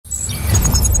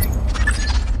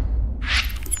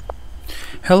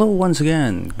Hello once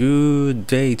again, good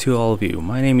day to all of you.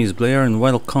 My name is Blair and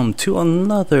welcome to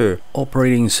another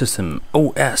operating system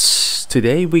OS.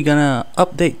 Today we're gonna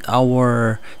update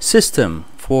our system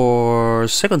for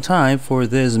second time for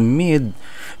this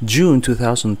mid-June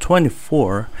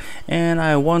 2024, and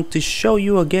I want to show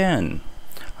you again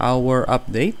our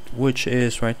update, which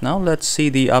is right now. Let's see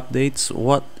the updates.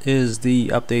 What is the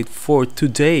update for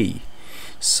today?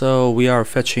 So we are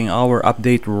fetching our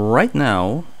update right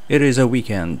now. It is a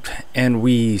weekend and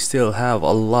we still have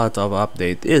a lot of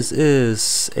update. This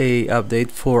is a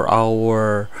update for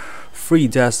our free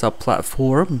desktop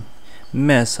platform,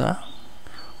 Mesa,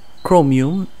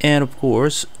 Chromium, and of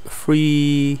course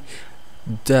free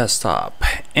desktop,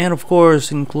 and of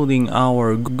course including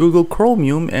our Google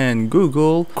Chromium and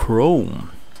Google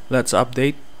Chrome. Let's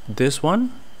update this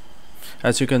one.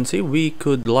 As you can see, we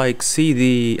could see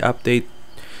the update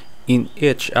in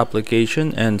each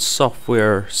application and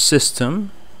software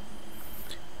system,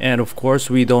 and of course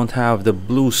we don't have the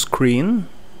blue screen,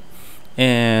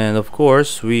 and of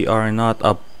course we are not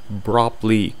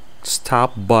abruptly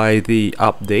stopped by the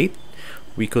update.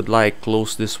 We could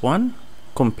close this one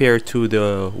compared to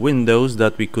the Windows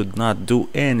that we could not do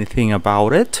anything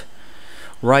about it.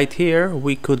 Right here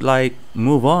we could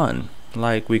move on,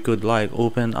 we could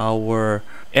open our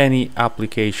any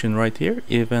application right here,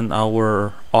 even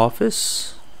our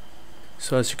Office.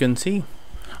 So as you can see,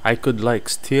 I could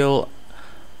still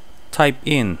type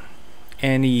in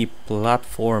any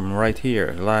platform right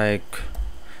here,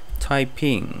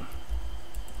 typing.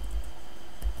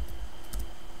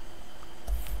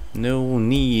 No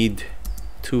need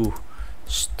to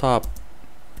stop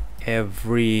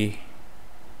everything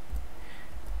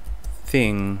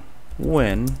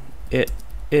when it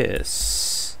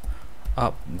is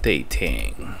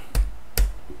updating.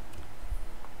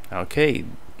 Okay,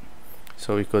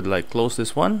 so we could close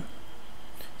this one,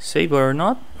 save or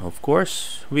not. Of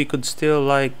course we could still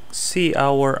see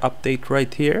our update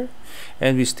right here,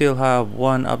 and we still have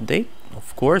one update.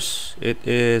 Of course it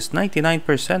is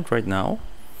 99% right now.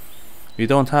 We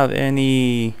don't have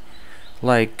any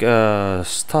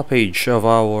stoppage of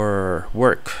our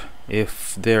work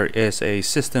if there is a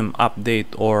system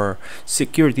update or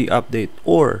security update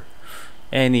or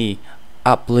any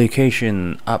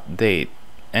application update.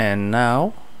 And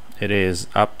now it is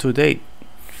up to date.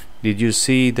 Did you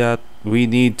see that we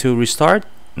need to restart?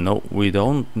 No, we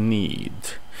don't need.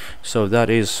 So that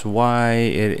is why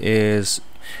it is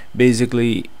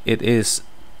basically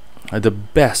the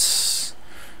best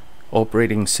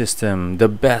operating system, the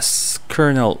best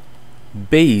kernel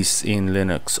base in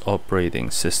Linux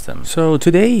operating system. So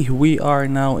today we are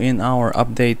now in our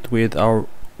update with our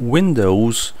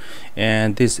Windows,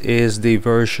 and this is the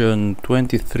version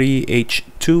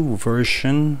 23H2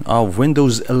 version of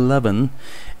Windows 11.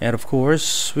 And of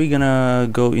course we're gonna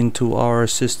go into our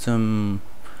system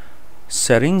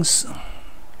settings,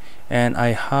 and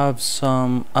I have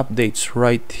some updates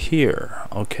right here.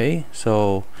 Okay,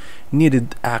 so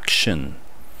needed action.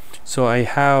 So I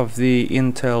have the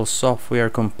Intel software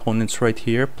components right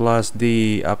here, plus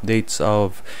the updates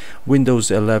of Windows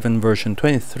 11 version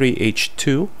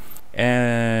 23H2,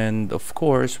 and of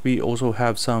course we also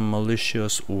have some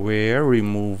malicious-ware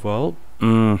removal.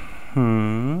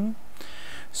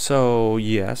 So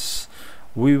yes,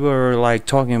 we were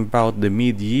talking about the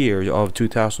mid-year of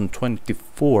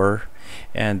 2024,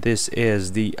 and this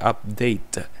is the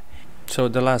update. So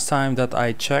the last time that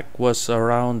I checked was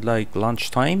around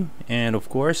lunchtime, and of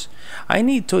course I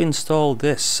need to install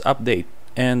this update.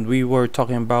 And we were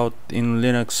talking about in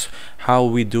Linux how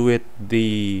we do it,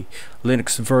 the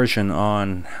Linux version,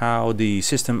 on how the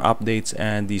system updates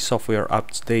and the software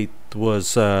update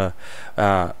was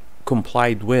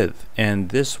complied with. And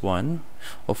this one,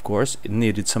 of course, it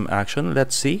needed some action.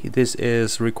 Let's see, this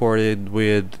is recorded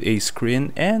with a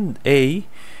screen and a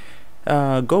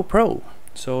GoPro.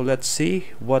 So let's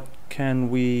see what can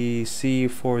we see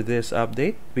for this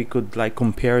update. We could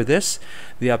compare this,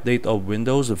 the update of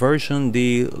Windows version,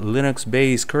 the Linux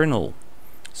based kernel.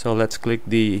 So let's click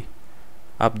the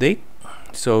update,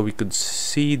 so we could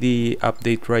see the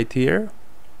update right here.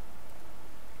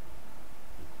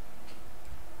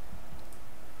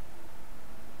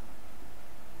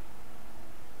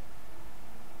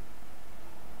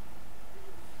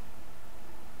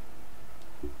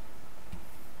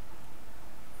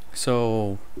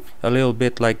 So a little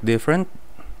bit different.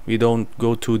 We don't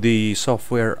go to the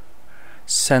software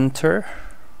center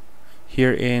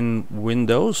here in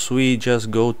Windows. We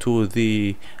just go to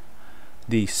the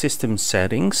system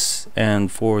settings,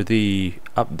 and for the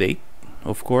update,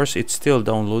 of course it's still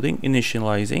downloading,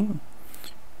 initializing,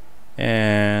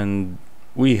 and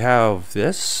we have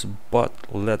this, but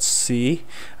let's see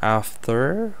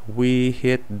after we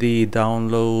hit the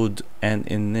download and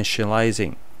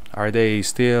initializing. Are they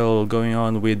still going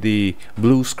on with the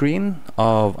blue screen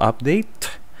of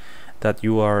update that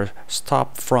you are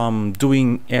stopped from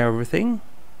doing everything?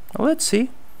 Let's see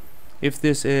if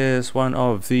this is one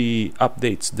of the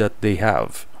updates that they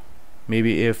have.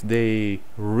 Maybe if they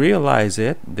realize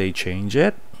it, they change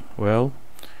it. Well,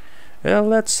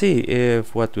 let's see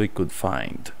if what we could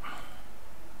find.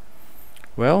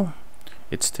 Well,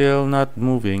 it's still not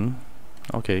moving.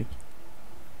 Okay,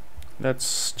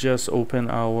 let's just open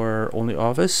our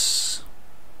OnlyOffice.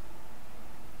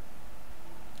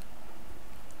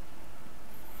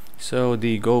 So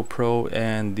the GoPro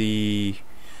and the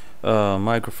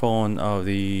microphone of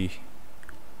the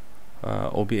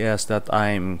OBS that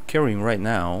I'm carrying right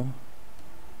now,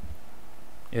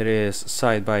 it is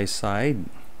side by side.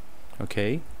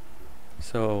 Okay,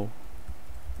 so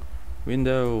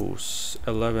Windows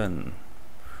 11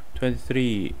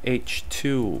 23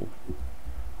 H2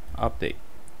 update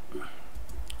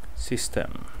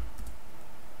system.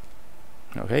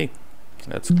 Okay,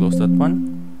 let's close that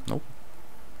one. Nope,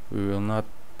 we will not.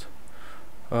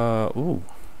 Ooh,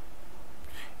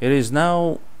 it is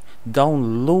now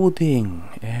downloading,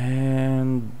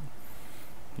 and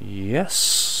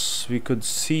yes, we could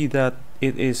see that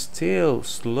it is still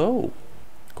slow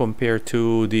compared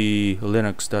to the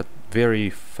Linux, that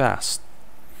very fast.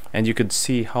 And you could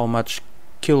see how much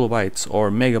kilobytes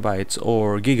or megabytes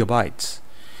or gigabytes.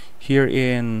 Here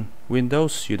in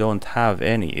Windows you don't have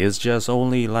any, it's just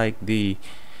only like the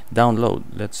download.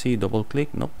 Let's see, double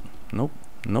click. Nope, nope,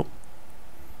 nope,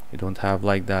 you don't have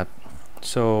like that.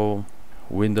 So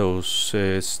Windows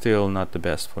is still not the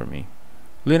best for me.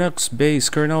 Linux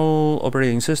based kernel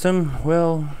operating system,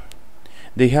 well,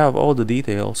 they have all the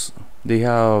details. They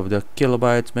have the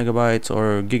kilobytes, megabytes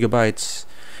or gigabytes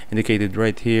indicated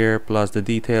right here, plus the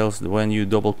details. When you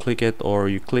double click it or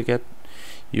you click it,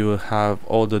 you have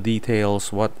all the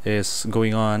details what is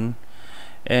going on.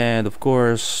 And of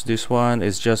course this one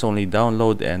is just only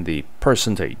download and the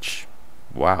percentage.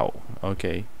 Wow,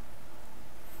 okay.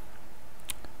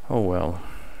 Oh well,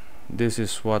 this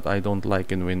is what I don't like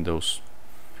in Windows.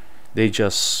 They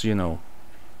just, you know,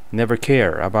 never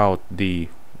care about the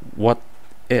what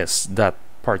is that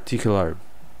particular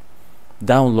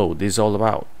download is all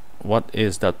about, what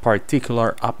is that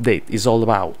particular update is all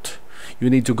about. You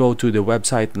need to go to the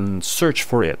website and search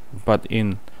for it. But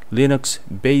in Linux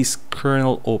based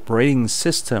kernel operating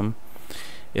system,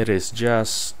 it is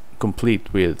just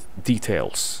complete with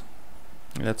details.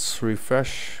 Let's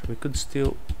refresh. We could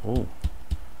still, oh,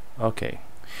 okay,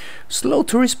 slow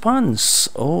to response,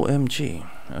 OMG.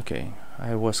 Okay,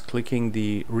 I was clicking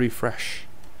the refresh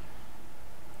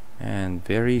and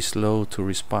very slow to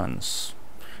response.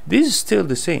 This is still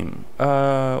the same.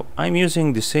 I'm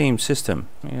using the same system.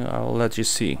 I'll let you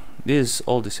see. This is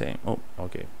all the same. Oh,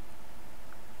 okay.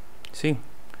 See,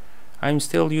 I'm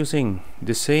still using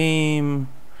the same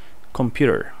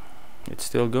computer. It's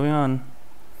still going on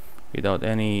without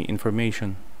any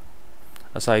information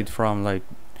aside from like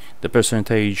the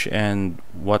percentage and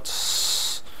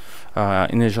what's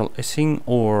initializing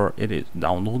or it is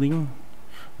downloading.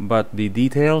 But the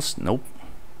details, nope,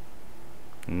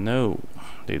 no,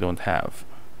 they don't have.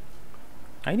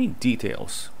 I need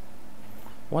details.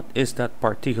 What is that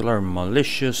particular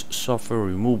malicious software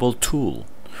removal tool?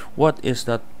 What is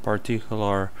that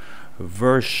particular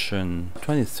version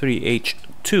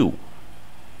 23H2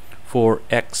 for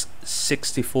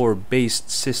x64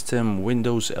 based system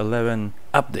Windows 11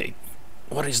 update?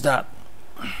 What is that?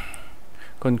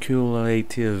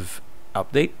 Cumulative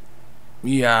update?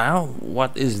 Yeah,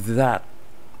 what is that?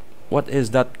 What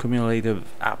is that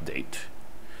cumulative update?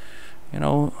 You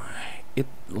know, it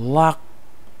lack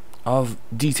of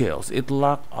details, it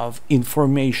lack of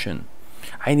information.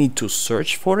 I need to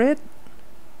search for it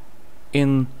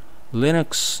in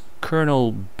Linux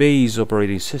kernel based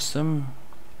operating system.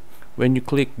 When you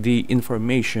click the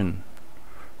information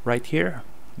right here,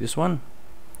 this one,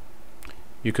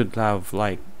 you could have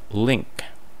like link,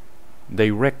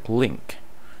 direct link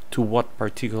to what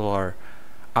particular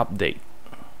update.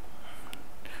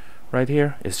 Right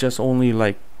here, it's just only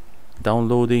like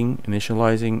downloading,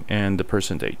 initializing, and the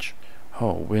percentage.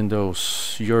 Oh,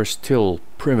 Windows, you're still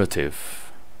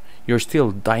primitive. You're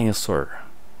still dinosaur.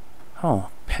 Oh,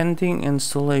 pending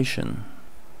installation.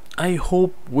 I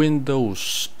hope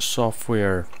Windows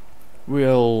software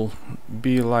will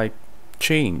be like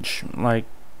change. Like,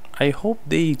 I hope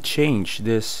they change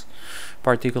this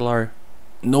particular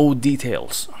no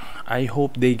details. I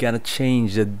hope they gonna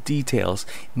change the details.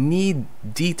 Need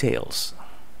details.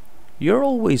 You're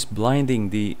always blinding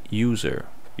the user.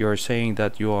 You're saying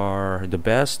that you are the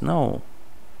best. No,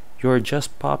 you're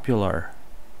just popular.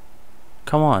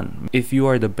 Come on, if you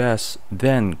are the best,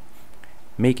 then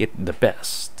make it the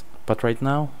best. But right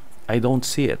now, I don't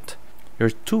see it. You're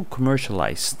too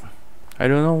commercialized. I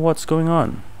don't know what's going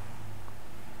on.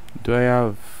 Do I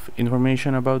have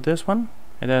information about this one?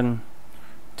 And then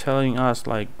telling us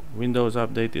like Windows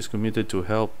update is committed to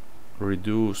help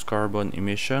reduce carbon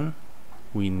emission.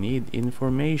 We need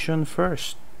information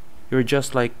first. You're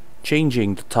just like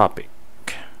changing the topic.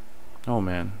 Oh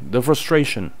man, the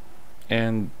frustration.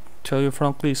 And tell you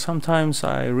frankly, sometimes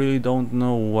I really don't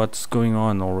know what's going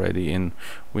on already in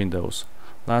Windows.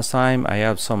 Last time I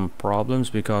have some problems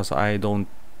because I don't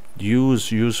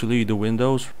use usually the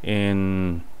Windows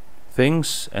in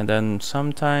things, and then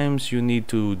sometimes you need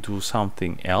to do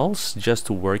something else just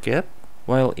to work it.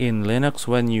 While in Linux,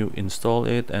 when you install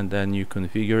it and then you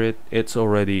configure it, it's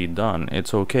already done.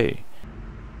 It's okay.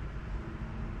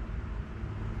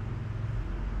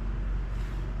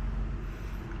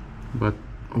 But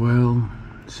well,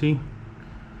 see,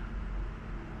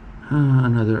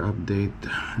 another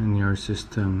update in your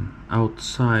system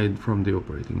outside from the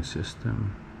operating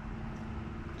system.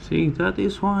 See, that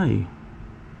is why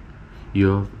you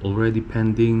have already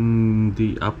pending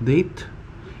the update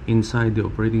inside the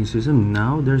operating system.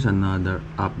 Now there's another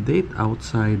update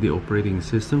outside the operating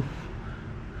system.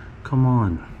 Come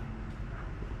on,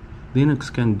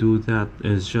 Linux can do that.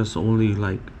 It's just only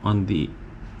like on the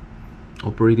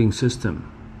operating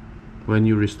system. When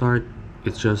you restart,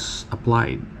 it's just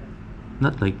applied,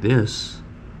 not like this.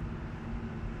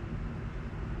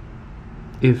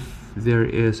 If there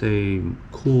is a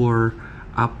core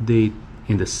update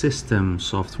in the system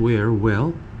software,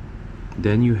 well,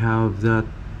 then you have that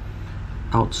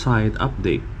outside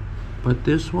update. But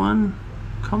this one,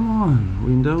 come on,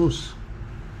 Windows,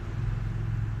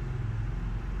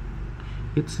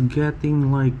 it's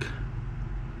getting like,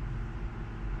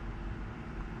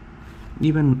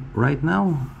 even right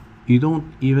now you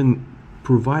don't even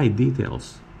provide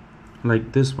details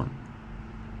like this one.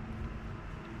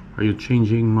 Are you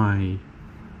changing my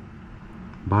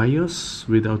BIOS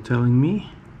without telling me?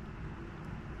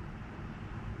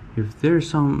 If there's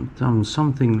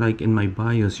something like in my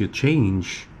BIOS you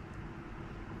change,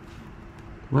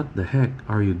 what the heck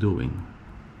are you doing?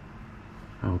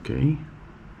 Okay,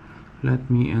 let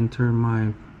me enter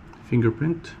my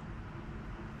fingerprint.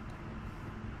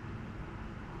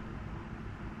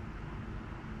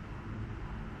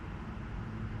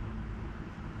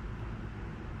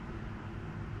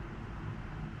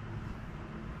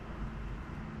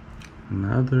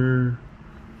 Another.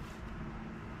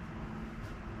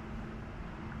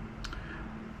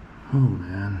 Oh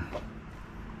man,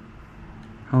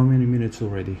 how many minutes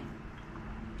already?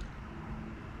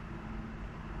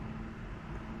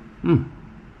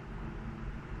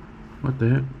 What the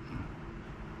heck?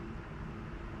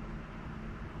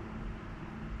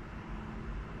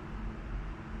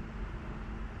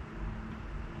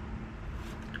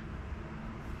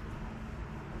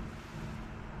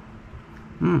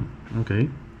 Okay.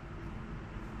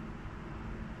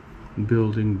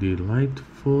 Building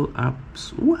delightful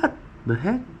apps. What the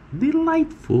heck?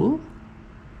 Delightful?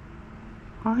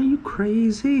 Are you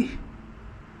crazy?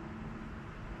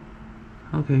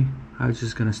 Okay, I'm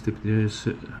just gonna skip this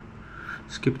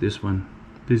one.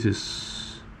 This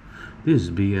is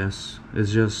BS.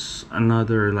 It's just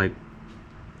another like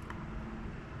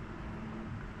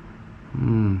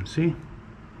see?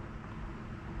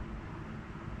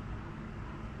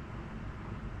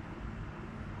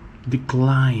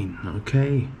 Decline.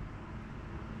 Okay,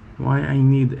 why I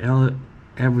need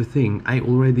everything? I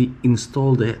already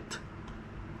installed it.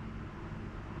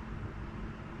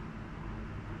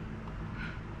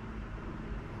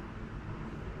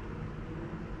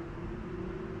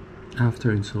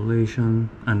 After installation,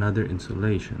 another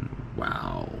installation.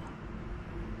 Wow,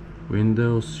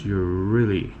 Windows, you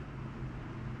really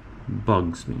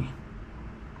bugs me.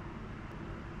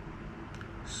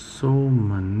 So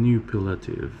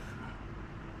manipulative.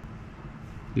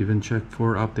 Even check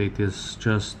for update is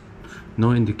just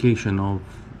no indication of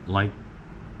like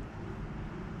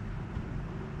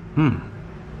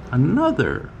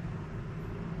another.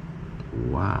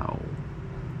 Wow,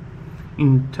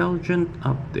 intelligent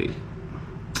update.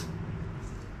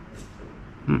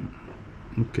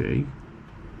 Okay,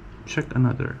 check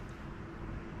another.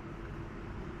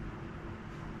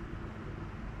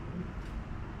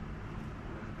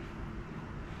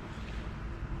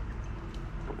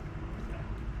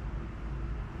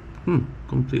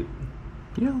 Complete.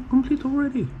 Yeah, complete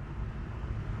already.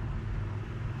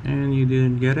 And you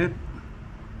didn't get it?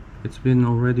 It's been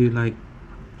already like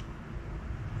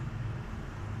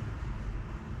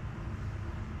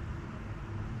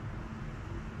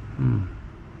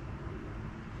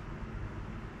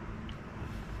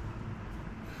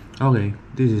okay,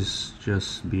 this is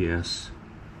just BS.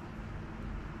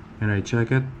 And I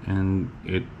check it and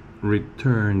it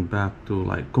returned back to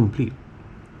like complete.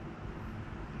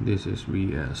 This is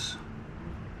BS.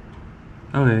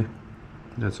 Okay,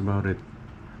 that's about it.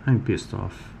 I'm pissed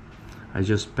off. I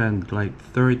just spent like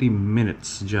 30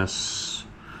 minutes just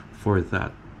for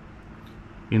that.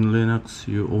 In Linux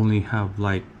you only have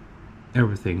like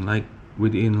everything like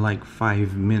within like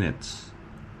 5 minutes.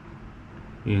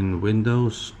 In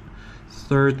Windows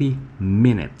 30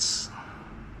 minutes.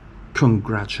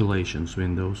 Congratulations,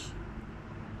 Windows.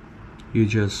 You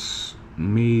just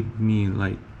made me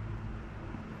like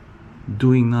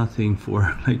doing nothing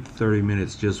for like 30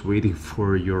 minutes just waiting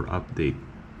for your update.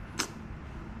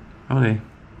 Okay,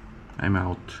 I'm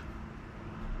out.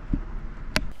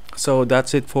 So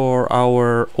that's it for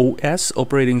our OS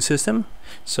operating system.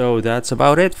 So that's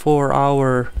about it for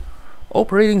our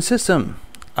operating system.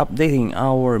 Updating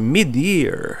our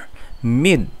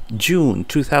mid-June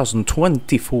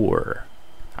 2024.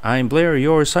 I'm Blair,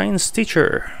 your science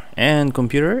teacher and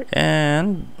computer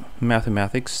and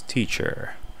mathematics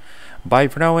teacher. Bye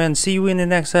for now and see you in the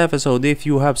next episode. If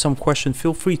you have some question,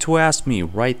 feel free to ask me.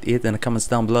 Write it in the comments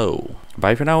down below.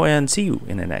 Bye for now and see you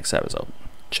in the next episode.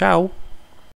 Ciao!